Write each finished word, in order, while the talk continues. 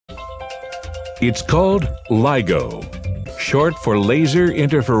It's called LIGO, short for Laser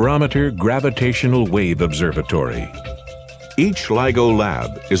Interferometer Gravitational Wave Observatory. Each LIGO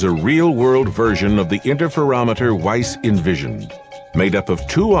lab is a real-world version of the interferometer Weiss envisioned, made up of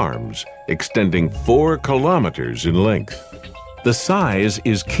 2 arms extending 4 kilometers in length. The size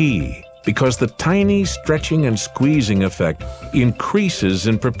is key because the tiny stretching and squeezing effect increases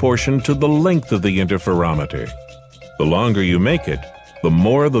in proportion to the length of the interferometer. The longer you make it, the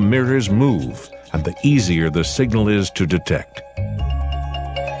more the mirrors move and the easier the signal is to detect.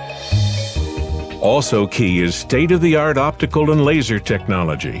 Also key is state-of-the-art optical and laser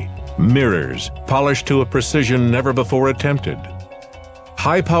technology, mirrors polished to a precision never before attempted,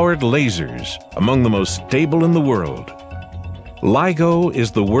 high-powered lasers, among the most stable in the world. LIGO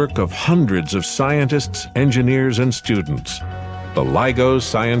is the work of hundreds of scientists, engineers, and students. The LIGO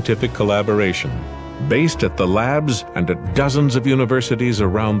Scientific Collaboration, based at the labs and at dozens of universities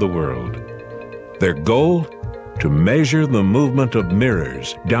around the world. Their goal? To measure the movement of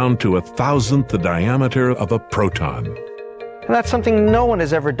mirrors down to 1,000th the diameter of a proton. And that's something no one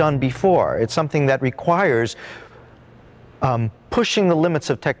has ever done before. It's something that requires pushing the limits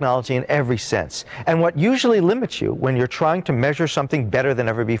of technology in every sense. And what usually limits you when you're trying to measure something better than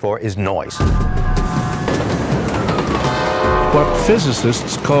ever before is noise. What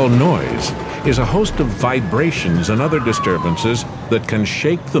physicists call noise is a host of vibrations and other disturbances that can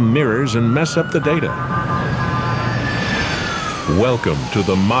shake the mirrors and mess up the data. Welcome to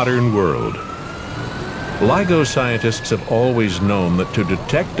the modern world. LIGO scientists have always known that to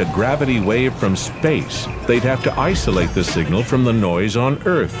detect a gravity wave from space, they'd have to isolate the signal from the noise on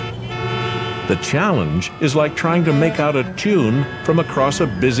Earth. The challenge is like trying to make out a tune from across a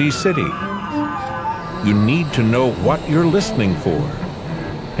busy city. You need to know what you're listening for,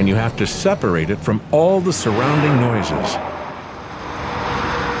 and you have to separate it from all the surrounding noises.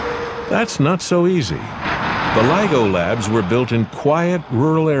 That's not so easy. The LIGO labs were built in quiet,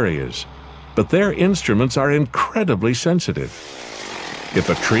 rural areas, but their instruments are incredibly sensitive. If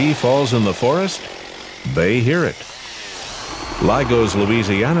a tree falls in the forest, they hear it. LIGO's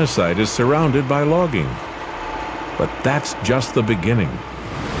Louisiana site is surrounded by logging, but that's just the beginning.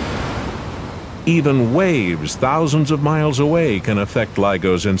 Even waves thousands of miles away can affect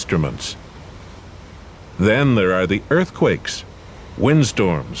LIGO's instruments. Then there are the earthquakes,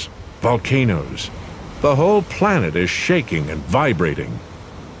 windstorms, volcanoes. The whole planet is shaking and vibrating.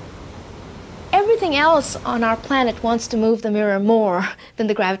 Everything else on our planet wants to move the mirror more than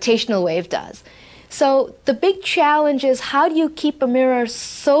the gravitational wave does. So the big challenge is, how do you keep a mirror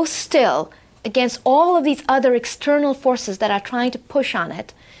so still against all of these other external forces that are trying to push on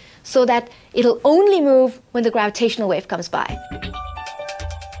it, so that it'll only move when the gravitational wave comes by?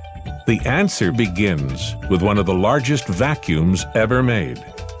 The answer begins with one of the largest vacuums ever made.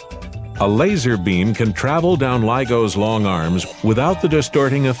 A laser beam can travel down LIGO's long arms without the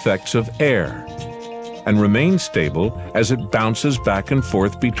distorting effects of air and remain stable as it bounces back and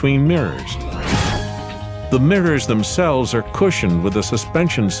forth between mirrors. The mirrors themselves are cushioned with a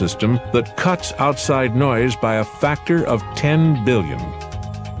suspension system that cuts outside noise by a factor of 10 billion.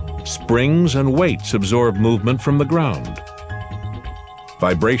 Springs and weights absorb movement from the ground.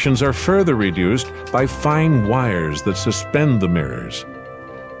 Vibrations are further reduced by fine wires that suspend the mirrors.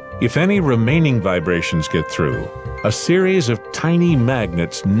 If any remaining vibrations get through, a series of tiny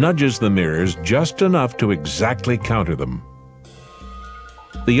magnets nudges the mirrors just enough to exactly counter them.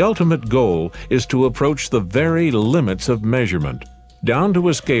 The ultimate goal is to approach the very limits of measurement, down to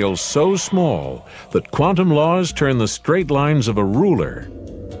a scale so small that quantum laws turn the straight lines of a ruler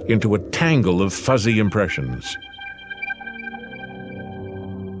into a tangle of fuzzy impressions.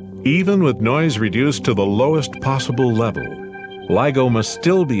 Even with noise reduced to the lowest possible level, LIGO must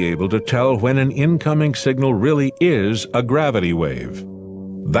still be able to tell when an incoming signal really is a gravity wave.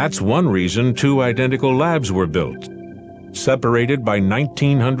 That's one reason 2 identical labs were built, separated by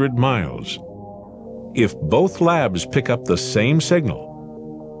 1,900 miles. If both labs pick up the same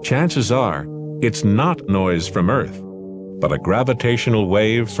signal, chances are it's not noise from Earth, but a gravitational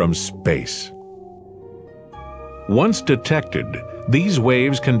wave from space. Once detected, these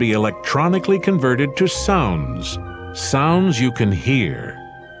waves can be electronically converted to sounds. Sounds you can hear.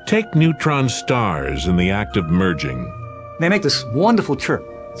 Take neutron stars in the act of merging. They make this wonderful chirp.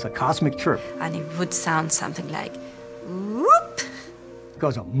 It's a cosmic chirp. And it would sound something like whoop. It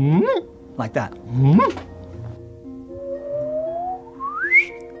goes like that.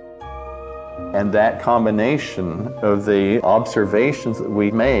 And that combination of the observations that we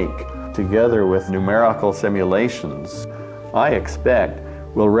make together with numerical simulations, I expect,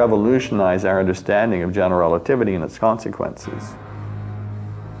 will revolutionize our understanding of general relativity and its consequences.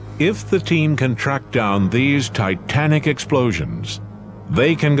 If the team can track down these titanic explosions,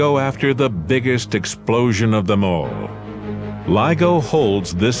 they can go after the biggest explosion of them all. LIGO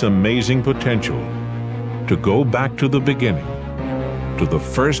holds this amazing potential to go back to the beginning, to the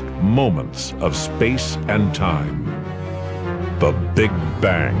first moments of space and time, the Big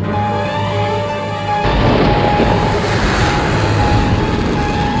Bang.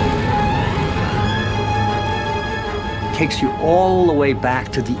 Takes you all the way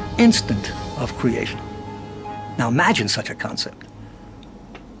back to the instant of creation. Now imagine such a concept.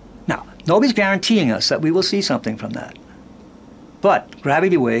 Now, nobody's guaranteeing us that we will see something from that. But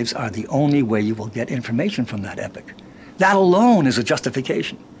gravity waves are the only way you will get information from that epoch. That alone is a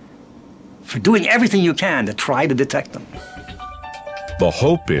justification for doing everything you can to try to detect them. The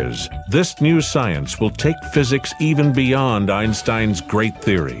hope is this new science will take physics even beyond Einstein's great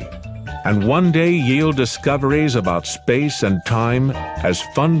theory, and one day yield discoveries about space and time as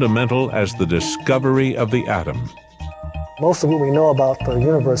fundamental as the discovery of the atom. Most of what we know about the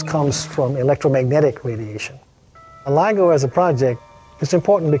universe comes from electromagnetic radiation. LIGO as a project is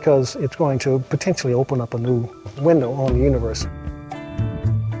important because it's going to potentially open up a new window on the universe.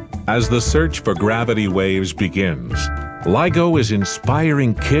 As the search for gravity waves begins, LIGO is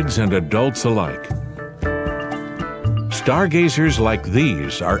inspiring kids and adults alike. Stargazers like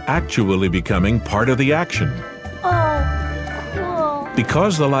these are actually becoming part of the action. Oh, cool.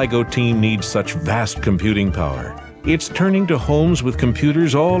 Because the LIGO team needs such vast computing power, it's turning to homes with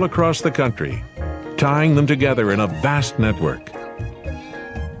computers all across the country, tying them together in a vast network.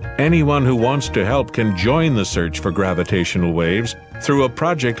 Anyone who wants to help can join the search for gravitational waves through a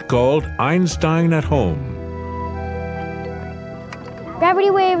project called Einstein at Home. Gravity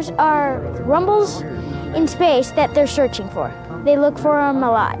waves are rumbles in space that they're searching for. They look for them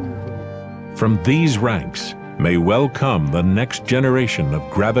a lot. From these ranks may well come the next generation of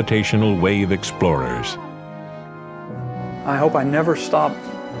gravitational wave explorers. I hope I never stop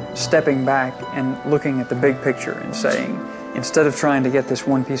stepping back and looking at the big picture and saying, instead of trying to get this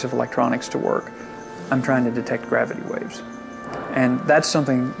one piece of electronics to work, I'm trying to detect gravity waves. And that's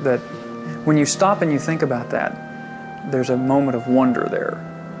something that, when you stop and you think about that, there's a moment of wonder there.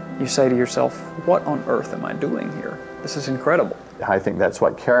 You say to yourself, what on earth am I doing here? This is incredible. I think that's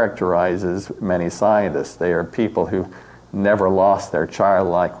what characterizes many scientists. They are people who never lost their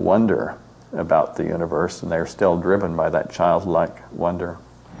childlike wonder about the universe, and they're still driven by that childlike wonder.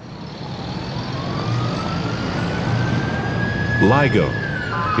 LIGO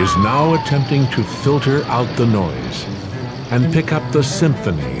is now attempting to filter out the noise and pick up the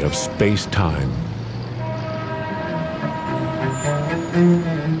symphony of space-time.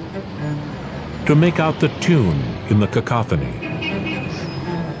 To make out the tune in the cacophony,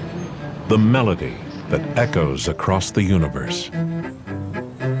 the melody that echoes across the universe.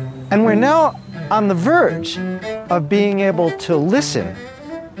 And we're now on the verge of being able to listen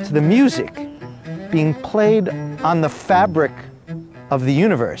to the music being played on the fabric of the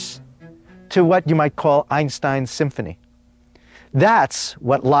universe, to what you might call Einstein's symphony. That's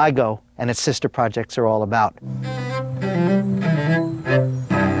what LIGO and its sister projects are all about.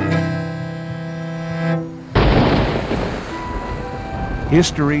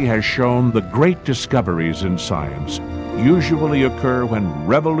 History has shown the great discoveries in science usually occur when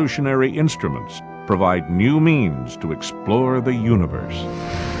revolutionary instruments provide new means to explore the universe.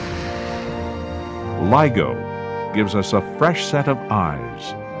 LIGO gives us a fresh set of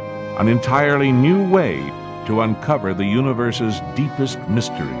eyes, an entirely new way to uncover the universe's deepest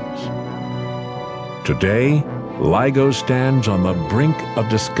mysteries. Today, LIGO stands on the brink of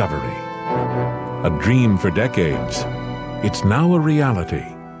discovery. A dream for decades, it's now a reality.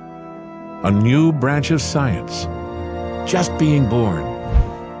 A new branch of science, just being born.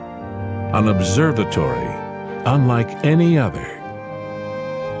 An observatory unlike any other,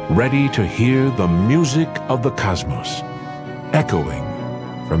 ready to hear the music of the cosmos, echoing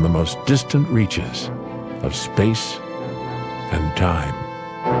from the most distant reaches of space and time.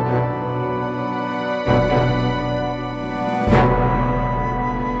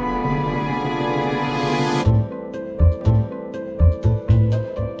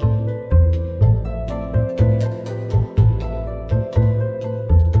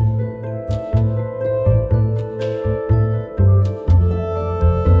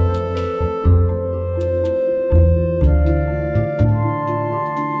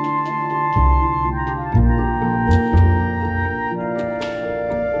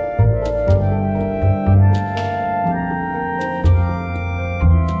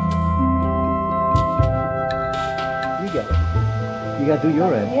 You gotta do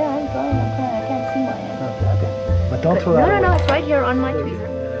your end. Yeah, I'm trying. I can't see my end. Okay. But don't throw out. No, it's right here on my computer.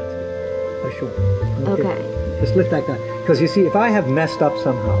 Sure. Okay. Just lift that guy. Because you see, if I have messed up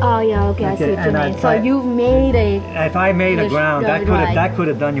somehow. Oh yeah, okay, I see what you mean. So you've made a... If I made a ground, right. that could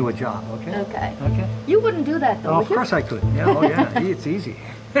have done you a job, okay? Okay. Okay. You wouldn't do that though, Oh, would of you? course I could. Yeah, oh yeah, it's easy.